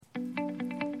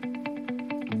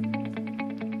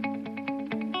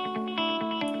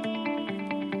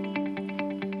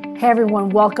Hey everyone,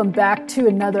 welcome back to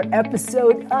another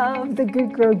episode of the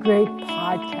Good Grow Great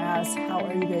podcast. How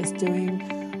are you guys doing?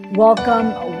 Welcome,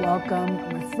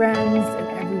 my friends and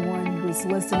everyone who's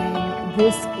listening.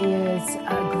 This is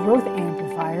Growth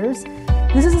Amplifiers.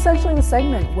 This is essentially the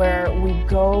segment where we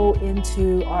go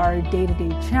into our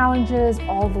day-to-day challenges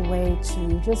all the way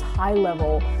to just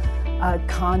high-level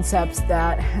concepts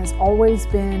that has always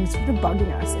been sort of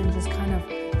bugging us and just kind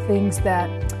of things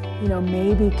that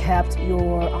maybe kept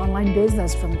your online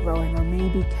business from growing or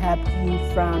maybe kept you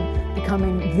from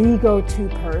becoming the go-to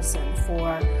person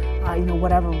for,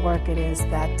 whatever work it is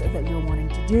that you're wanting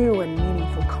to do and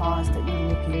meaningful cause that you're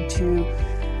looking to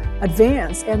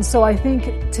advance. And so I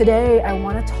think today I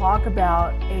want to talk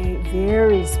about a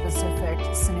very specific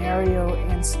scenario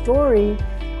and story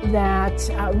that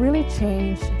really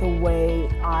changed the way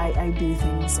I do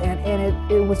things. And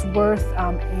it was worth,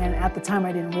 and at the time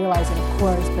I didn't realize it, of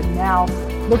course, but now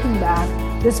looking back,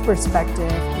 this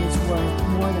perspective is worth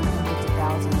more than hundreds of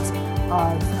thousands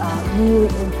of really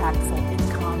impactful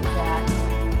income that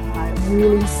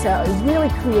really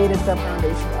created the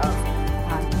foundation of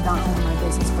not only my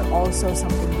business, but also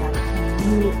something that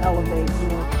can really elevate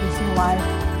your personal life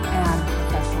and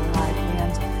professional life.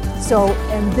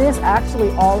 And this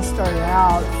actually all started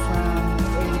out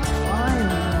from a time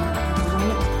when I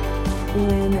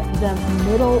went in the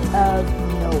middle of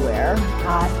nowhere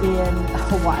in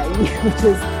Hawaii, which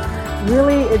is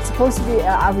really, it's supposed to be,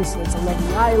 obviously it's a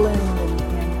lovely island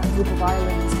and a group of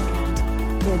islands,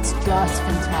 and it's just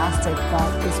fantastic.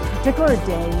 But this particular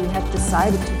day, we had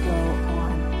decided to go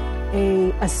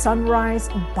on a sunrise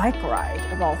bike ride,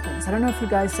 of all things. I don't know if you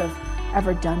guys have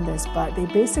ever done this, but they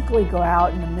basically go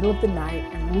out in the middle of the night,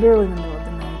 and literally in the middle of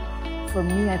the night. For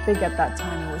me, I think at that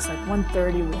time it was like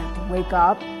 1:30, we had to wake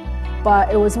up,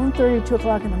 but it was 1:30, 2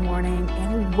 o'clock in the morning,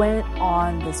 and we went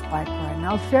on this bike ride. And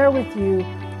I'll share with you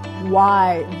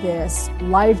why this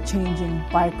life-changing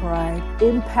bike ride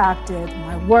impacted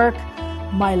my work,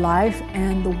 my life,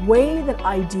 and the way that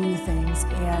I do things.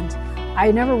 And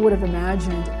I never would have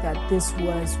imagined that this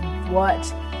was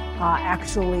what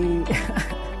actually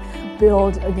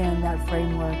build, again, that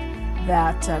framework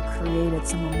that created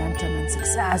some momentum and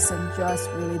success, and just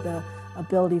really the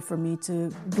ability for me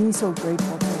to be so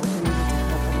grateful to be able to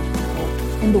help other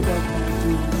people in the work that I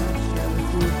do. And I'll share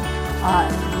with you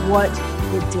what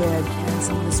it did and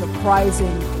some of the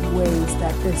surprising ways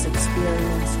that this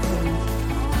experience changed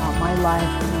my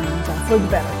life and for the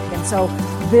better. And so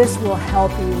this will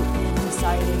help you in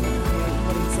deciding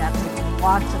what exactly to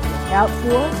watch and look out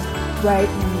for, right?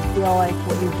 When you feel like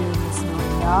what you're doing is not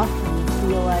enough, and you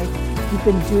feel like you've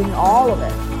been doing all of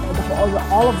it,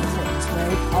 all of the things,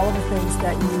 right? All of the things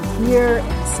that you hear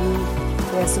and see,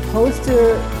 they're supposed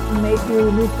to make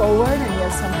you move forward, and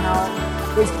yet somehow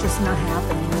it's just not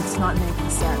happening. It's not making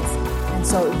sense. And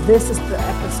so this is the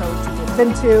episode to dip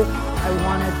into. I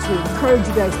wanted to encourage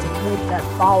you guys to hit that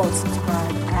follow,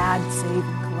 subscribe, add, save,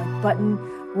 and collect button.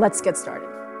 Let's get started.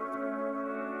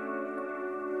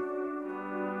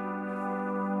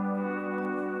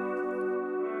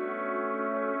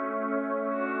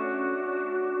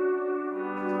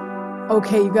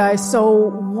 Okay, you guys, so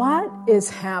what is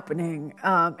happening?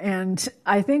 And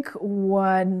I think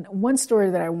one story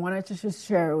that I wanted to just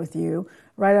share with you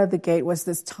right out of the gate was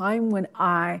this time when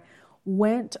I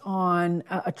went on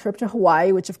a trip to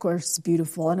Hawaii, which of course is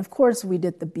beautiful. And of course we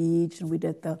did the beach and we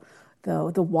did the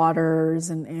waters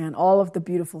and all of the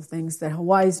beautiful things that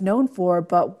Hawaii is known for.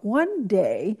 But one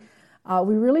day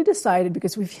we really decided,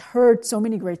 because we've heard so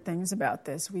many great things about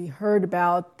this. We heard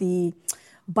about the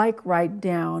bike ride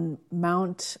down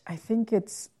Mount, I think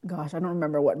it's, I don't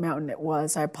remember what mountain it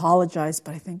was. I apologize,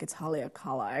 but I think it's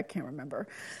Haleakala. I can't remember.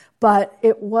 But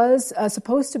it was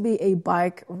supposed to be a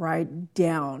bike ride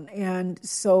down. And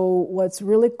so what's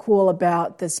really cool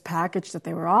about this package that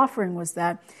they were offering was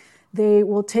that they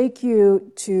will take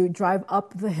you to drive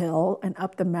up the hill and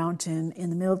up the mountain in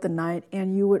the middle of the night,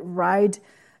 and you would ride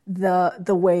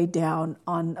the way down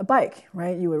on a bike,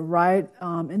 right? You would ride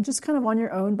and just kind of on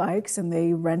your own bikes, and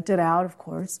they rent it out, of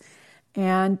course.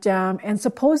 And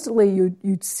supposedly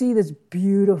you'd see this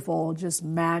beautiful, just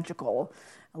magical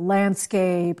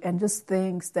landscape and just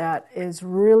things that is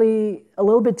really a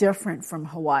little bit different from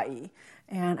Hawaii.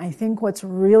 And I think what's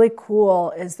really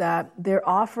cool is that they're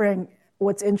offering.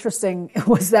 What's interesting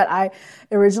was that I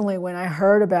originally, when I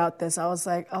heard about this, I was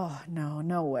like, oh,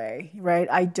 no way, right?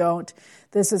 I don't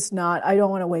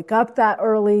want to wake up that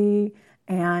early,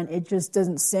 and it just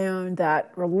doesn't sound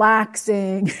that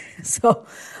relaxing. So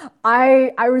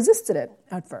I resisted it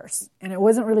at first, and it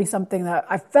wasn't really something that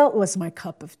I felt was my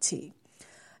cup of tea.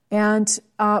 And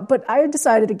but I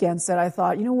decided against it. I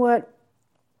thought, you know what?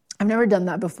 I've never done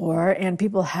that before, and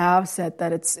people have said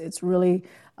that it's really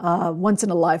once in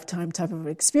a lifetime type of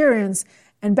experience.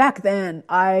 And back then,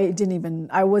 I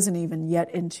wasn't even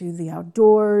yet into the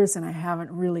outdoors, and I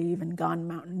haven't really even gone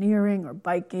mountaineering or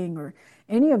biking or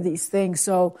any of these things.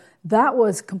 So that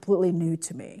was completely new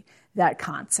to me, that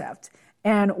concept.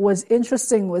 And what's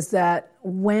interesting was that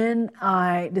when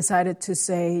I decided to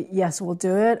say, yes, we'll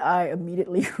do it, I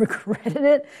immediately regretted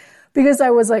it. Because I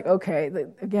was like, okay,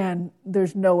 again,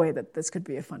 there's no way that this could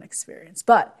be a fun experience.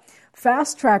 But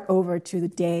fast track over to the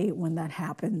day when that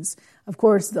happens. Of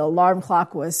course, the alarm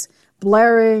clock was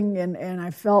blaring, and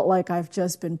I felt like I've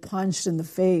just been punched in the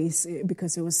face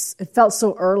because it felt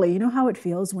so early. You know how it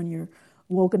feels when you're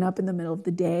woken up in the middle of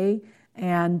the day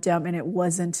and it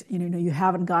wasn't, you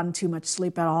haven't gotten too much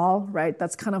sleep at all, right?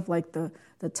 That's kind of like the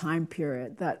time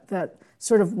period, that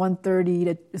sort of 1:30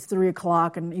 to 3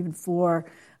 o'clock and even 4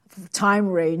 time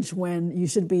range when you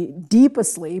should be deep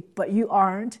asleep, but you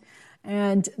aren't.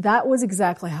 And that was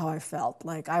exactly how I felt.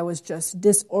 Like I was just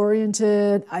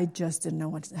disoriented. I just didn't know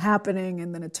what's happening.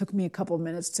 And then it took me a couple of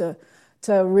minutes to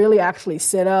really actually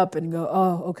sit up and go,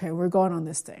 oh, okay, we're going on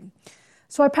this thing.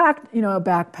 So I packed, a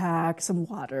backpack, some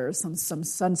water, some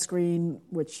sunscreen,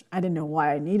 which I didn't know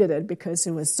why I needed it because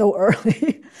it was so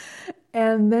early.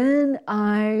 And then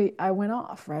I went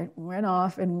off, right? Went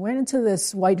off and went into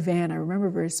this white van. I remember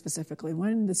very specifically,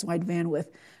 went in this white van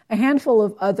with a handful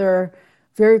of other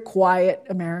very quiet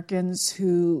Americans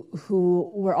who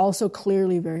were also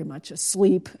clearly very much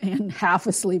asleep and half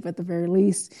asleep at the very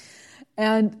least.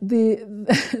 And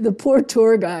the poor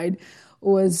tour guide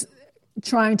was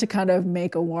trying to kind of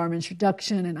make a warm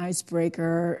introduction, an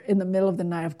icebreaker in the middle of the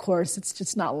night. Of course, it's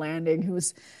just not landing. He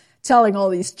was telling all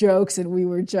these jokes, and we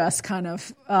were just kind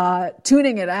of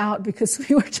tuning it out because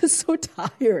we were just so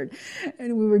tired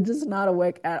and we were just not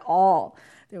awake at all.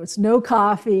 There was no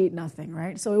coffee, nothing,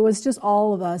 right? So it was just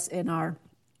all of us in our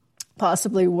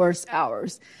possibly worst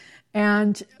hours.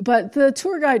 But the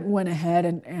tour guide went ahead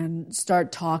and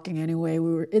started talking anyway.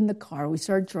 We were in the car, we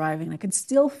started driving. I can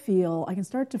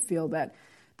start to feel that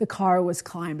the car was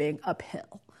climbing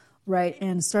uphill, right?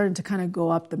 And started to kind of go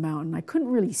up the mountain. I couldn't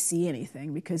really see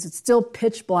anything because it's still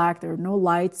pitch black. There were no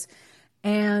lights.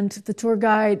 And the tour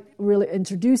guide really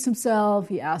introduced himself.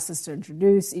 He asked us to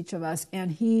introduce each of us.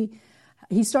 And he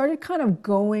started kind of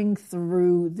going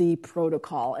through the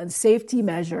protocol and safety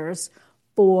measures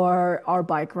for our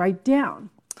bike ride down.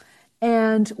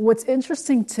 And what's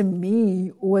interesting to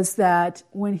me was that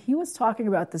when he was talking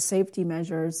about the safety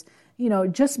measures,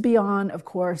 just beyond, of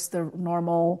course, the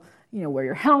normal, wear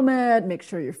your helmet, make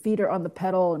sure your feet are on the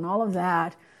pedal and all of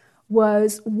that,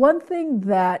 was one thing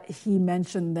that he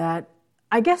mentioned that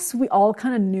I guess we all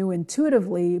kind of knew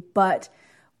intuitively, but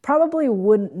probably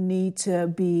wouldn't need to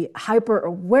be hyper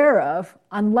aware of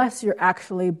unless you're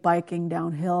actually biking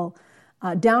downhill,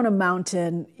 down a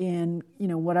mountain in,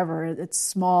 whatever, it's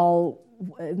small,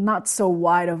 not so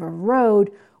wide of a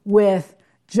road with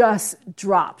just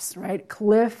drops, right?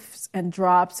 Cliffs and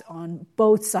drops on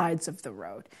both sides of the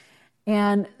road.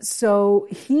 And so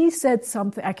he said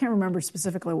something, I can't remember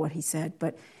specifically what he said,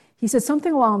 but he said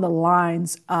something along the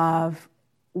lines of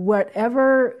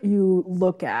whatever you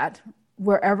look at,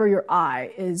 wherever your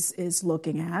eye is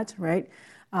looking at, right?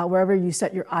 Wherever you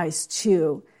set your eyes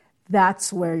to,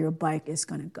 that's where your bike is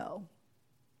going to go,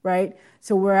 right?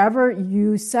 So wherever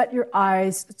you set your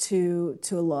eyes to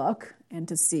look and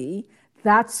to see,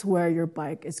 that's where your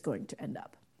bike is going to end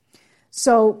up.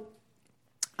 So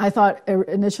I thought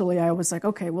initially I was like,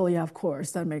 okay, well, yeah, of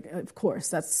course,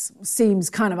 that seems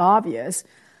kind of obvious.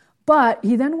 But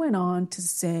he then went on to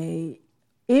say,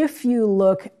 if you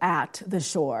look at the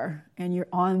shore and you're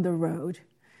on the road,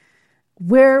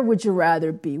 where would you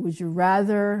rather be? Would you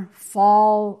rather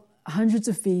fall hundreds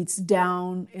of feet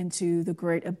down into the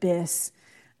great abyss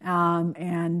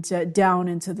and down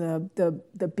into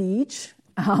the beach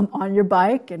on your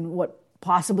bike and what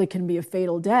possibly can be a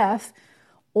fatal death?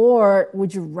 Or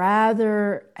would you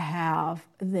rather have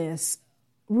this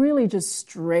really just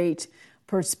straight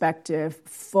perspective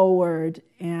forward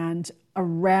and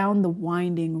around the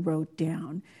winding road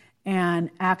down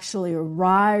and actually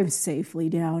arrive safely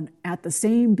down at the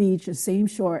same beach, the same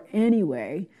shore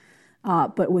anyway,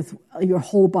 but with your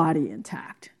whole body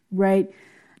intact, right?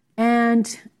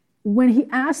 And when he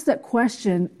asked that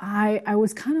question, I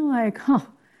was kind of like,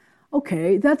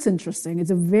 okay, that's interesting.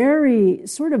 It's a very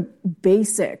sort of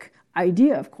basic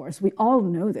idea, of course. We all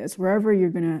know this. Wherever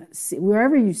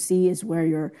you see is where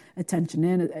your attention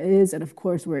is, and of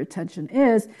course, where attention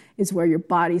is where your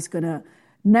body's going to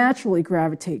naturally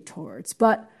gravitate towards.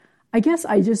 But I guess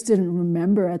I just didn't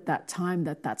remember at that time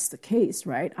that that's the case,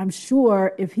 right? I'm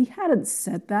sure if he hadn't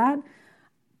said that,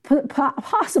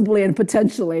 possibly and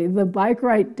potentially the bike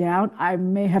ride down, I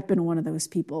may have been one of those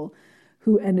people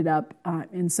who ended up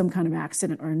in some kind of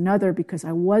accident or another, because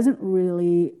I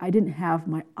didn't have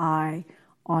my eye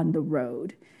on the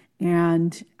road.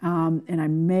 And I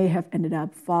may have ended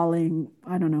up falling,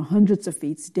 I don't know, hundreds of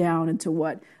feet down into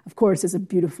what, of course, is a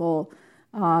beautiful,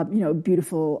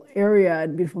 beautiful area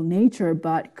and beautiful nature,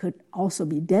 but could also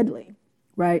be deadly,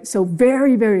 right? So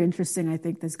very, very interesting, I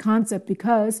think, this concept,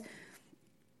 because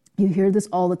you hear this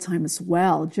all the time as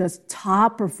well, just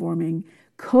top performing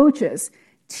coaches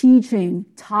teaching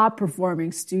top performing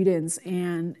students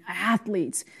and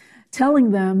athletes,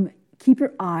 telling them, keep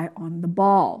your eye on the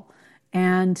ball.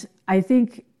 And I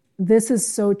think this is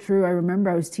so true. I remember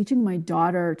I was teaching my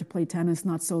daughter to play tennis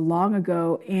not so long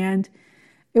ago, and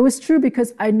it was true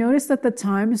because I noticed at the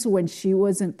times when she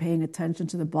wasn't paying attention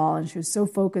to the ball and she was so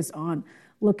focused on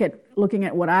looking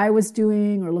at what I was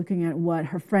doing or looking at what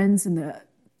her friends in the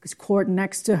court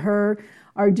next to her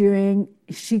are doing,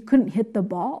 she couldn't hit the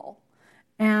ball.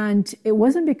 And it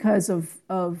wasn't because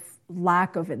of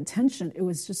lack of intention. It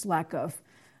was just lack of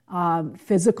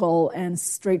physical and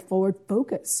straightforward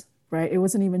focus, right? It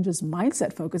wasn't even just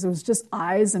mindset focus. It was just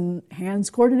eyes and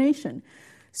hands coordination.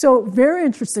 So very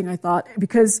interesting, I thought,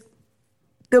 because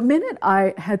the minute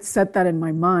I had set that in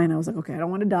my mind, I was like, okay, I don't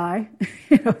want to die.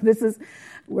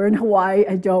 We're in Hawaii.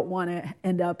 I don't want to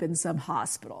end up in some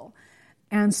hospital.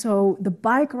 And so the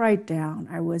bike ride down,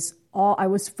 I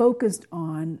was focused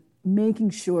on making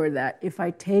sure that if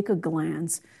I take a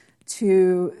glance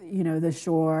to, the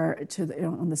shore,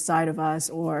 on the side of us,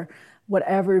 or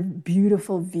whatever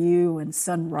beautiful view and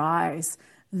sunrise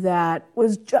that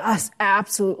was just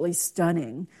absolutely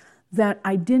stunning, that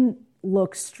I didn't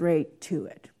look straight to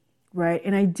it, right?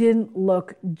 And I didn't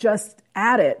look just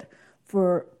at it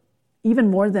for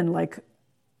even more than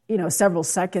several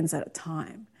seconds at a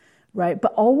time. Right,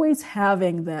 but always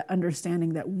having the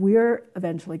understanding that we're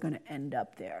eventually going to end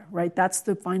up there, right? That's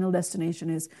the final destination,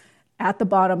 is at the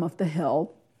bottom of the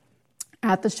hill,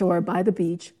 at the shore, by the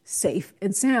beach, safe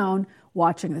and sound,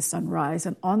 watching the sunrise.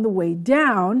 And on the way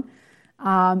down,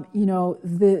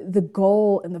 the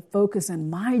goal and the focus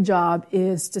and my job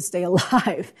is to stay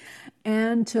alive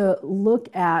and to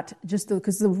look at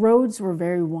because the roads were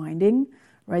very winding,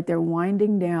 right? They're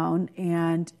winding down,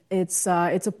 and it's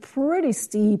a pretty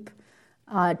steep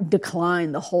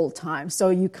decline the whole time. So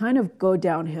you kind of go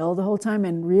downhill the whole time,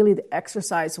 and really the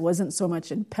exercise wasn't so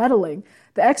much in pedaling.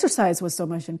 The exercise was so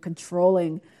much in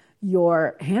controlling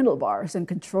your handlebars and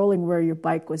controlling where your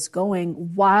bike was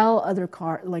going, while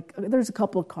there's a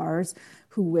couple of cars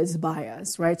who whiz by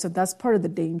us, right? So that's part of the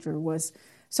danger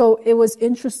so it was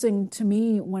interesting to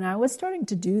me when I was starting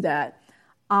to do that.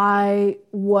 I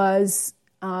was,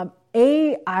 I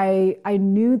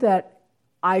knew that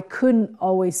I couldn't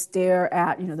always stare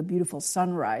at, the beautiful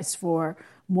sunrise for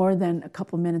more than a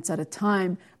couple minutes at a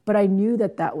time, but I knew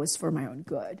that that was for my own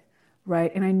good,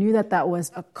 right? And I knew that that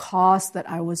was a cost that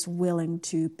I was willing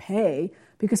to pay,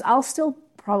 because I'll still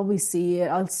probably see it.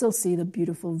 I'll still see the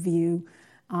beautiful view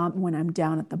when I'm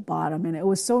down at the bottom. And it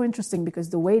was so interesting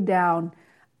because the way down,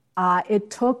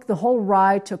 the whole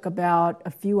ride took about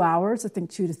a few hours, I think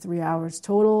 2 to 3 hours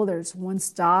total. There's one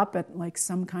stop at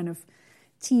some kind of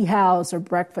tea house or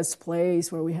breakfast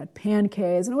place where we had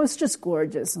pancakes, and it was just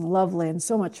gorgeous and lovely and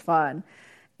so much fun.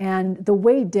 And the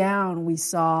way down, we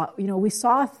saw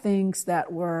things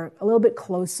that were a little bit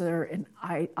closer in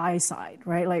eyesight,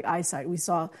 right? Like eyesight. We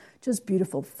saw just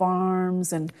beautiful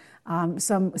farms and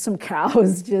some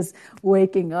cows just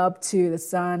waking up to the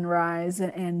sunrise,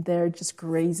 and they're just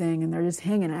grazing and they're just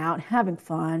hanging out, having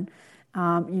fun.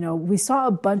 We saw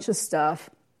a bunch of stuff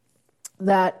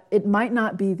that it might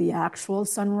not be the actual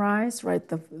sunrise, right?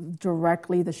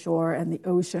 Directly the shore and the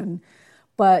ocean,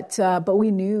 but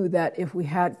we knew that if we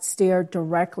had stared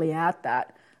directly at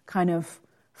that kind of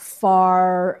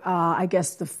far,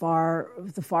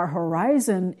 the far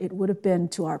horizon, it would have been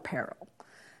to our peril.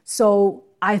 So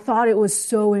I thought it was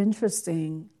so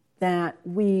interesting that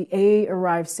we A,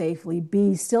 arrived safely,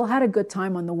 B, still had a good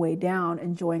time on the way down,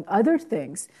 enjoying other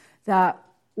things that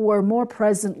were more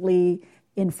presently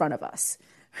in front of us.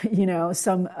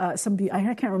 Some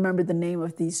I can't remember the name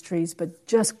of these trees, but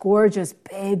just gorgeous,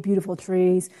 big, beautiful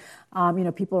trees.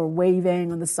 People are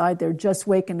waving on the side. They're just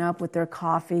waking up with their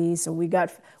coffee. So we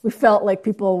felt like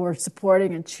people were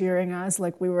supporting and cheering us,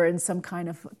 like we were in some kind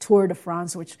of Tour de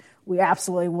France, which we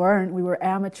absolutely weren't. We were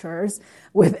amateurs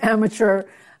with amateur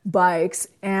bikes,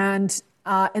 and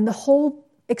the whole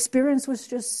experience was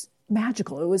just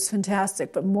magical. It was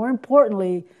fantastic. But more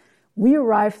importantly, we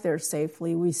arrived there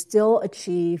safely. We still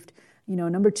achieved,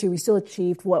 number two, we still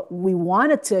achieved what we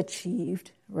wanted to achieve,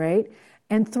 right?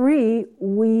 And three,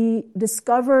 we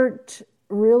discovered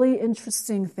really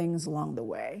interesting things along the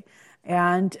way.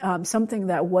 And something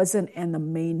that wasn't in the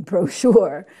main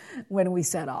brochure when we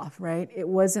set off, right? It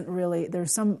wasn't really,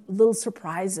 there's some little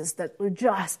surprises that were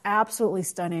just absolutely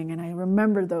stunning. And I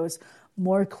remember those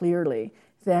more clearly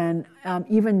than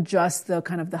even just the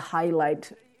kind of the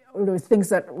highlight or the things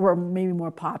that were maybe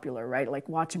more popular, right? Like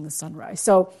watching the sunrise.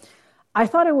 So I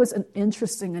thought it was an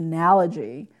interesting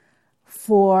analogy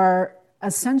for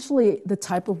essentially the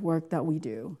type of work that we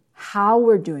do, how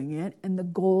we're doing it, and the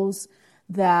goals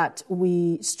that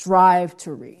we strive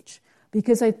to reach.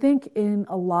 Because I think in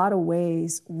a lot of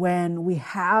ways, when we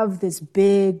have this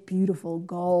big, beautiful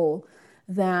goal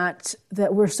that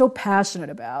we're so passionate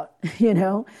about,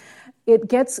 it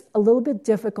gets a little bit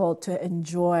difficult to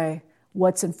enjoy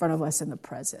what's in front of us in the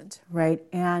present, right?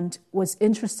 And what's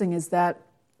interesting is that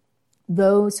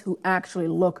those who actually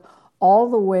look all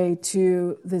the way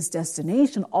to this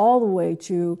destination, all the way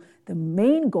to the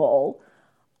main goal,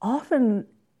 often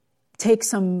take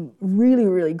some really,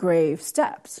 really grave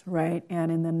steps, right?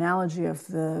 And in the analogy of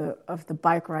the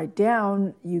bike ride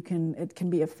down, it can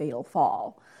be a fatal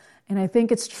fall. And I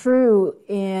think it's true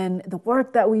in the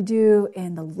work that we do,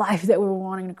 in the life that we're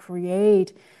wanting to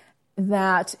create,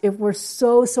 that if we're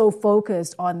so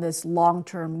focused on this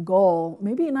long-term goal,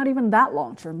 maybe not even that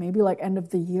long-term, maybe like end of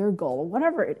the year goal,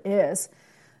 whatever it is,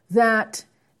 that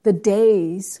the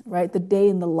days, right, the day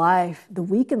in the life, the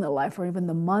week in the life, or even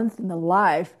the month in the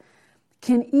life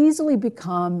can easily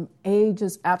become,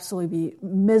 just absolutely be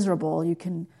miserable. You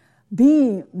can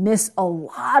miss a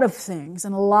lot of things,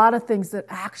 and a lot of things that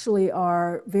actually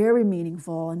are very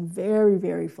meaningful and very,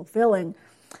 very fulfilling.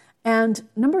 And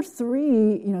number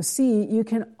three, C, you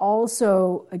can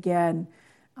also, again,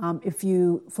 if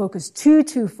you focus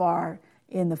too far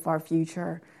in the far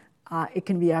future, it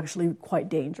can be actually quite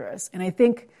dangerous. And I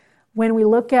think when we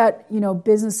look at,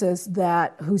 businesses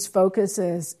whose focus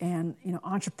is, and,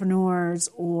 entrepreneurs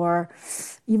or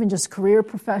even just career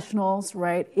professionals,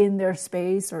 right, in their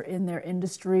space or in their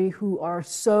industry who are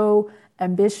so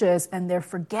ambitious and they're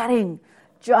forgetting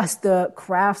just the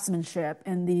craftsmanship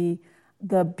and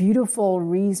the beautiful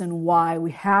reason why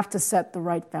we have to set the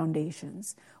right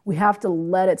foundations. We have to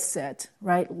let it sit,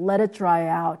 right? Let it dry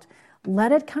out.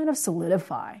 Let it kind of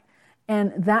solidify.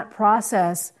 And that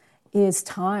process is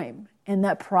time. And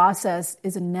that process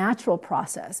is a natural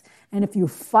process. And if you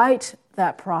fight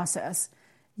that process,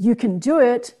 you can do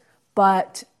it,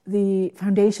 but the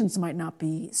foundations might not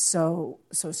be so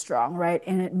strong, right?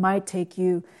 And it might take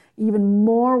you even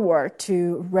more work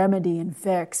to remedy and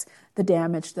fix the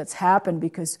damage that's happened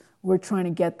because we're trying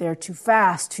to get there too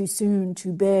fast, too soon,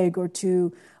 too big, or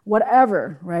too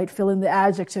whatever, right? Fill in the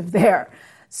adjective there.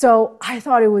 So I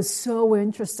thought it was so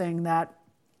interesting that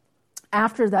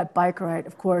after that bike ride,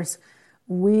 of course,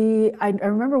 I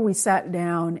remember we sat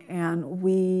down and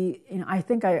I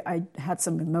think I had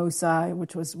some mimosa,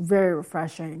 which was very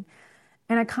refreshing.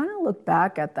 And I kind of looked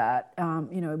back at that.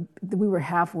 We were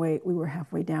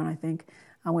halfway down, I think,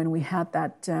 when we had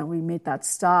that, we made that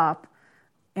stop,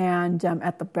 and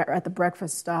at the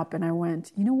breakfast stop, and I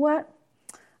went, you know what?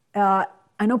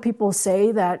 I know people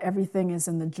say that everything is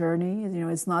in the journey,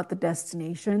 it's not the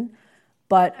destination,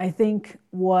 but I think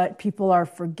what people are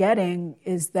forgetting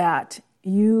is that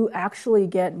you actually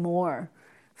get more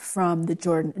from the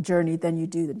journey than you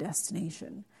do the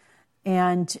destination.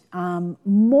 And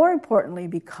more importantly,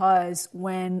 because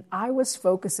when I was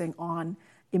focusing on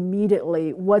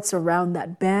immediately what's around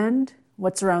that bend,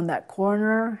 what's around that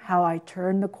corner, how I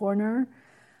turn the corner,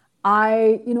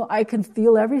 I can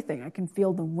feel everything. I can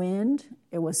feel the wind.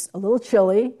 It was a little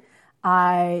chilly.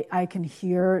 I can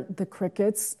hear the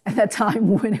crickets at that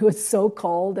time when it was so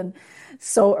cold and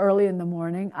so early in the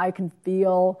morning. I can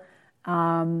feel,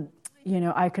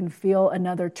 I can feel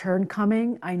another turn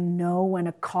coming. I know when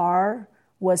a car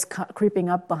was creeping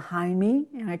up behind me,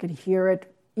 and I could hear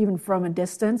it even from a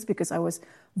distance because I was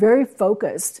very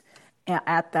focused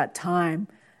at that time.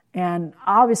 And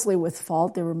obviously with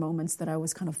fault, there were moments that I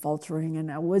was kind of faltering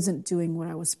and I wasn't doing what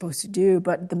I was supposed to do.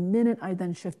 But the minute I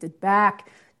then shifted back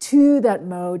to that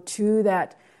mode, to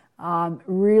that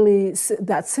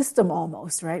that system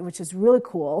almost, right, which is really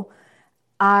cool,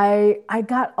 I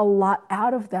got a lot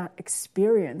out of that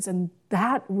experience. And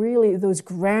that really, those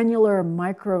granular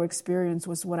micro experience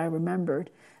was what I remembered.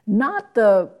 Not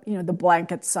the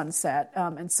blanket sunset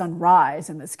and sunrise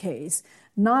in this case.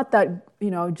 Not that,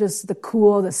 just the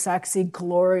cool, the sexy,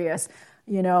 glorious,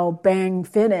 bang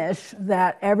finish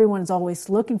that everyone's always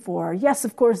looking for. Yes,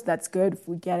 of course, that's good if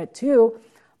we get it too.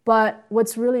 But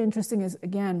what's really interesting is,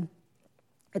 again,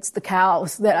 it's the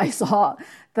cows that I saw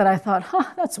that I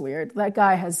thought, that's weird. That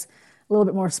guy has a little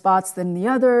bit more spots than the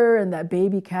other, and that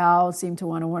baby cow seemed to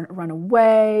want to run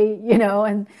away,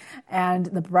 and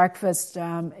the breakfast,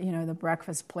 the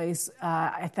breakfast place,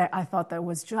 I thought that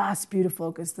was just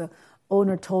beautiful because the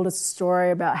owner told us a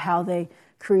story about how they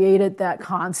created that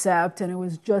concept, and it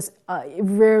was just a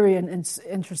very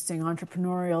interesting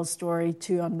entrepreneurial story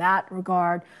too on that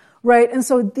regard, right? And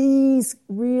so these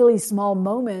really small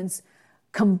moments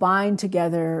combined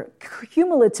together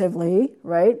cumulatively,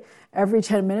 right? Every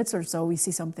 10 minutes or so, we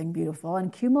see something beautiful.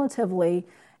 And cumulatively,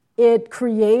 it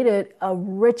created a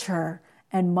richer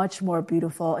and much more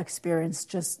beautiful experience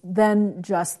than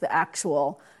just the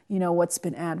actual, what's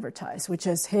been advertised, which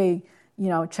is, hey,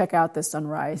 check out the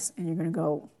sunrise and you're going to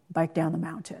go bike down the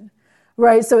mountain,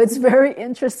 right? So it's very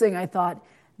interesting, I thought,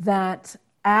 that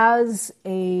as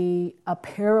a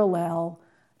parallel,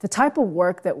 the type of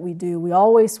work that we do, we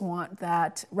always want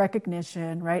that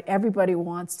recognition, right? Everybody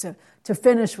wants to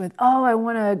finish with, I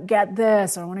want to get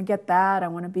this, or I want to get that, I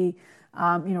want to be,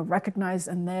 recognized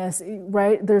in this,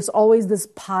 right? There's always this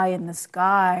pie in the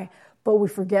sky, but we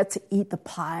forget to eat the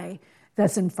pie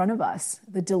that's in front of us,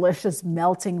 the delicious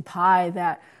melting pie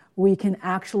that we can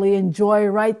actually enjoy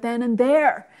right then and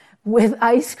there with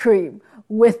ice cream,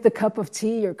 with the cup of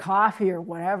tea or coffee or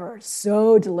whatever.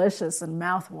 So delicious and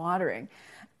mouth-watering.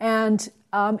 And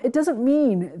it doesn't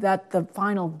mean that the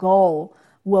final goal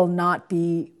will not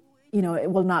be,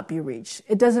 it will not be reached.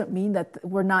 It doesn't mean that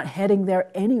we're not heading there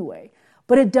anyway.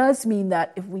 But it does mean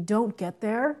that if we don't get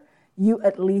there, you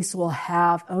at least will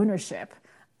have ownership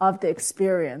of the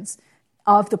experience,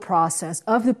 of the process,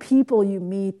 of the people you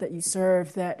meet that you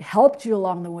serve that helped you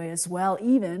along the way as well,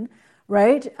 even,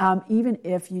 right? Even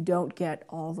if you don't get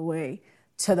all the way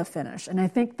to the finish. And I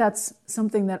think that's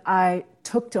something that I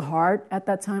took to heart at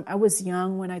that time. I was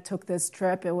young when I took this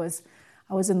trip. I was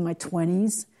in my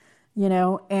 20s,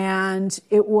 and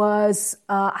it was,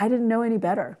 I didn't know any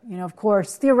better. Of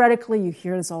course, theoretically, you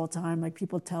hear this all the time. Like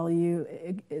people tell you,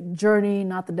 journey,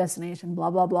 not the destination,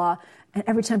 blah, blah, blah. And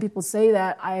every time people say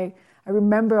that, I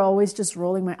remember always just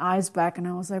rolling my eyes back and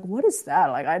I was like, what is that?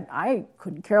 Like, I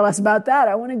couldn't care less about that.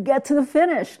 I want to get to the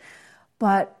finish.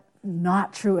 But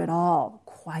not true at all.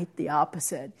 Quite the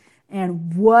opposite.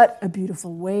 And what a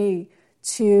beautiful way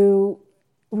to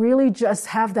really just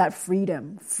have that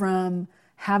freedom from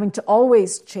having to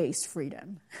always chase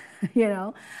freedom,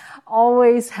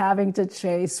 always having to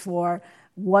chase for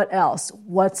what else,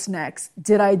 what's next,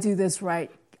 did I do this right?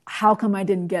 How come I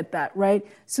didn't get that right?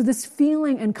 So this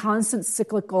feeling and constant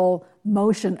cyclical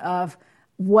motion of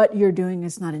what you're doing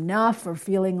is not enough, or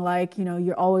feeling like,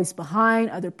 you're always behind,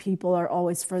 other people are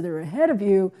always further ahead of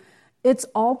you, it's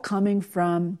all coming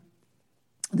from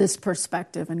this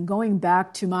perspective. And going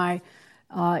back to my,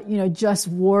 Just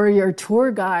Warrior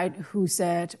tour guide who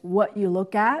said, what you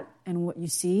look at and what you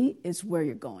see is where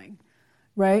you're going,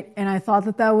 right? And I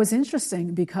thought that was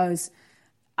interesting because,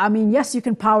 yes, you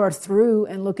can power through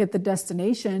and look at the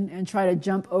destination and try to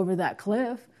jump over that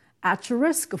cliff at your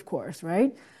risk, of course,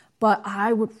 right? But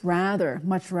I would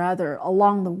much rather,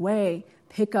 along the way,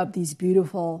 pick up these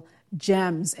beautiful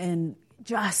gems and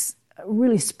just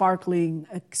really sparkling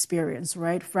experience,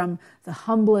 right? From the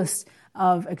humblest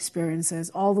of experiences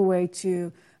all the way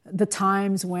to the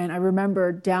times when I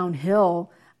remember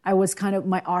downhill, I was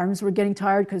my arms were getting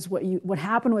tired because what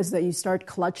happened was that you start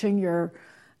clutching your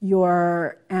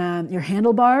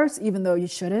handlebars, even though you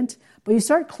shouldn't, but you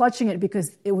start clutching it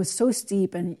because it was so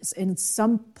steep, and in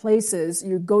some places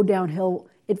you go downhill.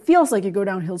 It feels like you go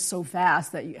downhill so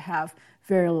fast that you have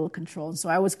very little control. And so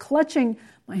I was clutching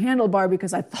my handlebar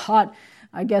because I thought,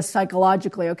 I guess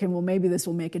psychologically, okay, well maybe this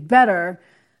will make it better.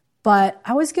 But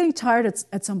I was getting tired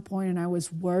at some point, and I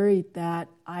was worried that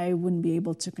I wouldn't be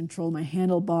able to control my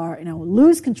handlebar and I would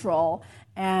lose control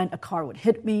and a car would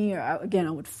hit me, or I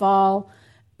would fall.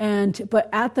 But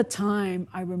at the time,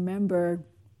 I remember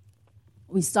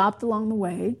we stopped along the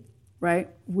way, right?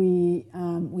 We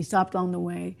stopped along the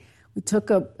way. We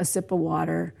took a sip of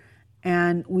water,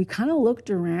 and we kind of looked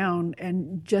around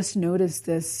and just noticed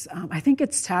this, I think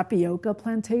it's tapioca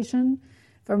plantation,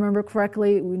 if I remember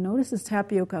correctly. We noticed this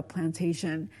tapioca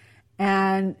plantation,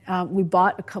 and we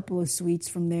bought a couple of sweets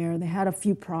from there. They had a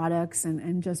few products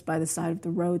and just by the side of the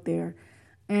road there.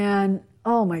 And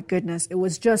oh my goodness, it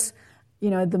was just,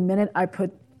 the minute I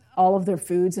put all of their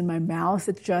foods in my mouth,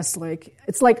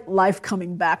 it's like life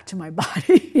coming back to my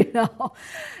body,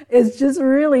 It's just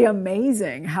really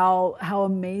amazing how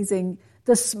amazing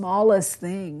the smallest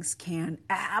things can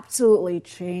absolutely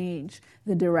change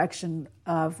the direction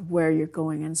of where you're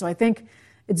going. And so I think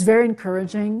it's very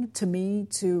encouraging to me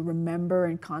to remember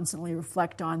and constantly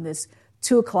reflect on this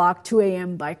 2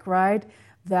 a.m. bike ride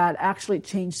that actually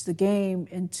changed the game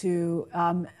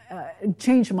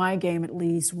changed my game at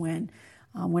least when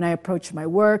I approach my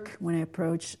work, when I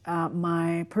approach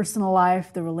my personal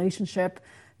life, the relationships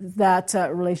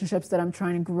that I'm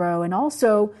trying to grow, and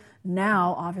also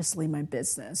now, obviously, my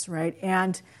business, right?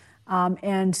 And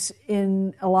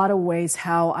in a lot of ways,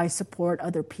 how I support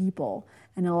other people,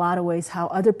 and in a lot of ways, how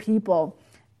other people,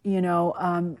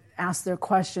 ask their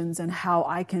questions, and how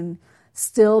I can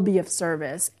still be of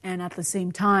service, and at the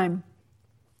same time,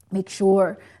 make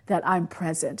sure that I'm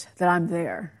present, that I'm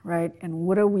there, right? And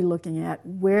what are we looking at?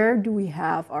 Where do we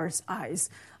have our eyes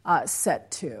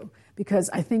set to? Because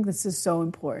I think this is so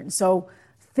important. So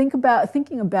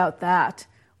thinking about that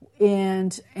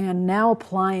and now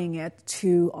applying it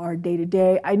to our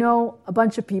day-to-day. I know a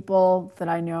bunch of people that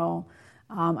I know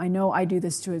I do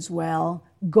this too as well.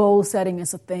 Goal setting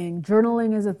is a thing.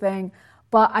 Journaling is a thing.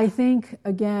 But I think,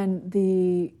 again,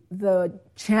 the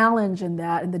challenge in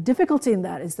that and the difficulty in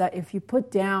that is that if you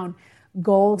put down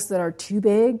goals that are too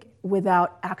big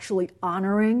without actually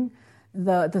honoring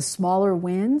the smaller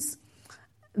wins,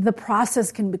 the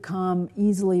process can become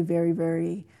easily very,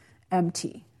 very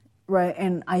empty, right?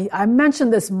 And I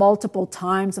mentioned this multiple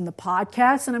times in the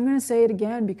podcast, and I'm going to say it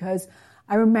again because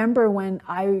I remember when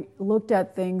I looked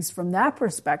at things from that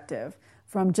perspective,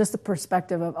 from just the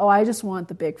perspective of, I just want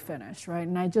the big finish, right?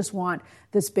 And I just want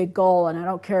this big goal, and I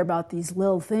don't care about these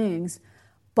little things.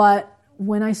 But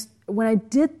when I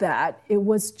did that,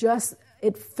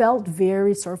 it felt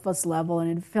very surface level,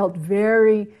 and it felt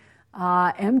very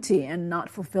empty and not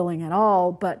fulfilling at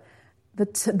all. But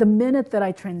the minute that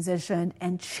I transitioned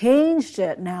and changed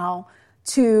it now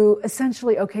to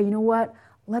essentially, okay, you know what?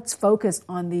 Let's focus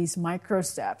on these micro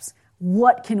steps.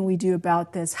 What can we do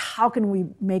about this? How can we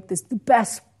make this the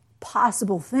best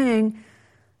possible thing?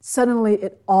 Suddenly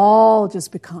it all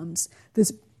just becomes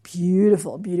this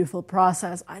beautiful, beautiful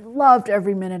process. I loved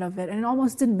every minute of it, and it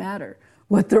almost didn't matter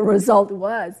what the result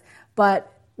was.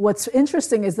 But what's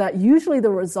interesting is that usually the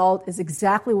result is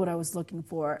exactly what I was looking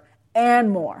for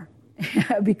and more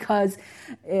because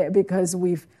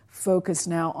we've focused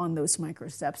now on those micro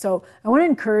steps. So I want to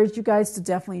encourage you guys to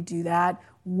definitely do that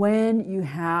when you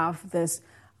have this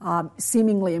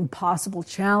seemingly impossible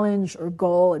challenge or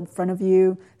goal in front of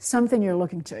you, something you're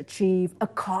looking to achieve, a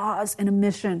cause and a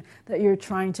mission that you're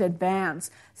trying to advance,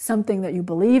 something that you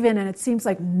believe in, and it seems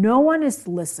like no one is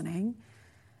listening.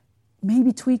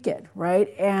 Maybe tweak it,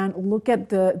 right? And look at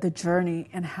the journey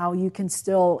and how you can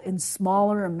still, in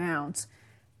smaller amounts,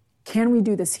 can we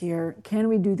do this here? Can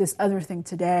we do this other thing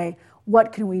today?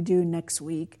 What can we do next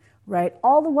week, right?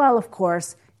 All the while, of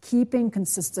course, keeping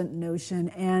consistent notion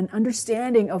and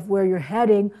understanding of where you're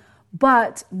heading,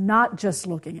 but not just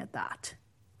looking at that,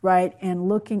 right? And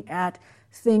looking at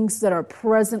things that are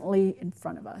presently in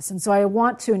front of us. And so I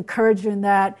want to encourage you in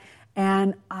that.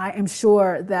 And I am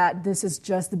sure that this is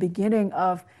just the beginning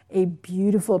of a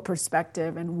beautiful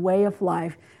perspective and way of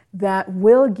life that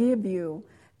will give you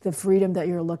the freedom that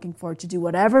you're looking for to do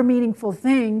whatever meaningful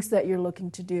things that you're looking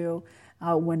to do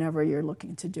whenever you're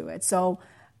looking to do it. So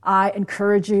I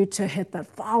encourage you to hit that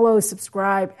follow,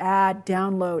 subscribe, add,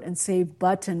 download, and save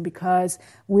button because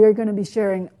we're going to be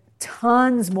sharing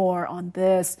tons more on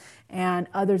this and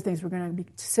other things. We're going to be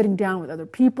sitting down with other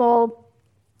people,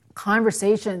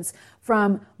 conversations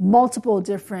from multiple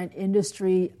different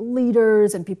industry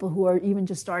leaders and people who are even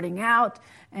just starting out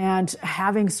and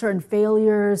having certain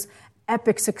failures,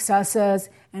 epic successes,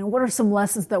 and what are some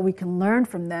lessons that we can learn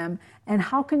from them, and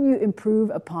how can you improve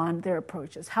upon their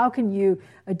approaches? How can you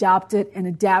adopt it and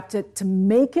adapt it to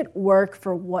make it work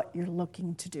for what you're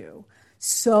looking to do?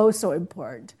 So, so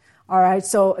important. All right,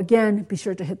 so again, be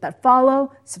sure to hit that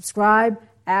follow, subscribe,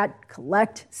 add,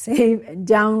 collect, save, and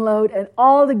download, and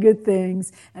all the good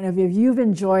things. And if you've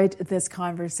enjoyed this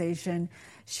conversation,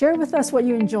 share with us what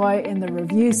you enjoy in the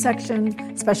review section,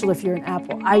 especially if you're in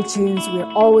Apple iTunes.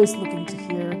 We're always looking to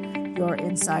hear your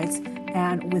insights.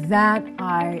 And with that,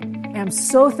 I am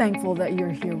so thankful that you're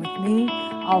here with me.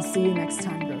 I'll see you next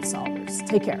time, Growth Solvers.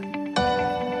 Take care.